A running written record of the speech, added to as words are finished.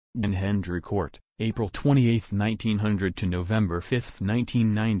Jan Oort, April 28, 1900 to November 5,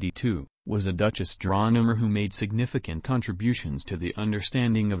 1992, was a Dutch astronomer who made significant contributions to the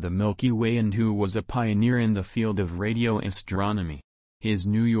understanding of the Milky Way and who was a pioneer in the field of radio astronomy. His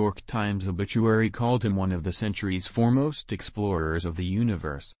New York Times obituary called him one of the century's foremost explorers of the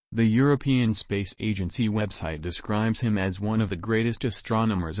universe. The European Space Agency website describes him as one of the greatest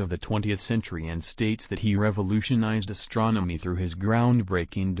astronomers of the 20th century and states that he revolutionized astronomy through his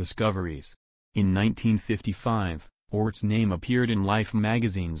groundbreaking discoveries. In 1955, Oort's name appeared in Life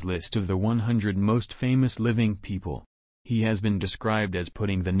magazine's list of the 100 most famous living people. He has been described as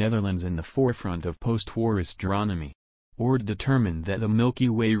putting the Netherlands in the forefront of post-war astronomy. Oort determined that the Milky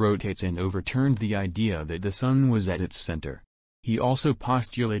Way rotates and overturned the idea that the Sun was at its center. He also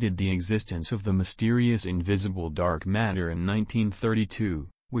postulated the existence of the mysterious invisible dark matter in 1932,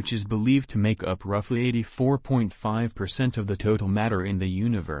 which is believed to make up roughly 84.5% of the total matter in the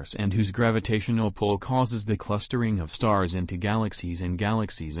universe and whose gravitational pull causes the clustering of stars into galaxies and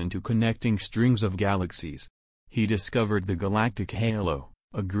galaxies into connecting strings of galaxies. He discovered the galactic halo,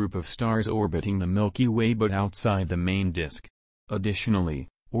 a group of stars orbiting the Milky Way but outside the main disk. Additionally,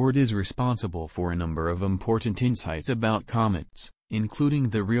 Oort is responsible for a number of important insights about comets, including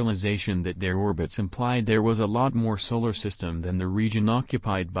the realization that their orbits implied there was a lot more solar system than the region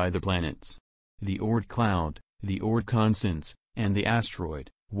occupied by the planets. The Oort cloud, the Oort constants, and the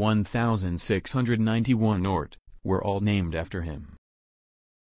asteroid, 1691 Oort, were all named after him.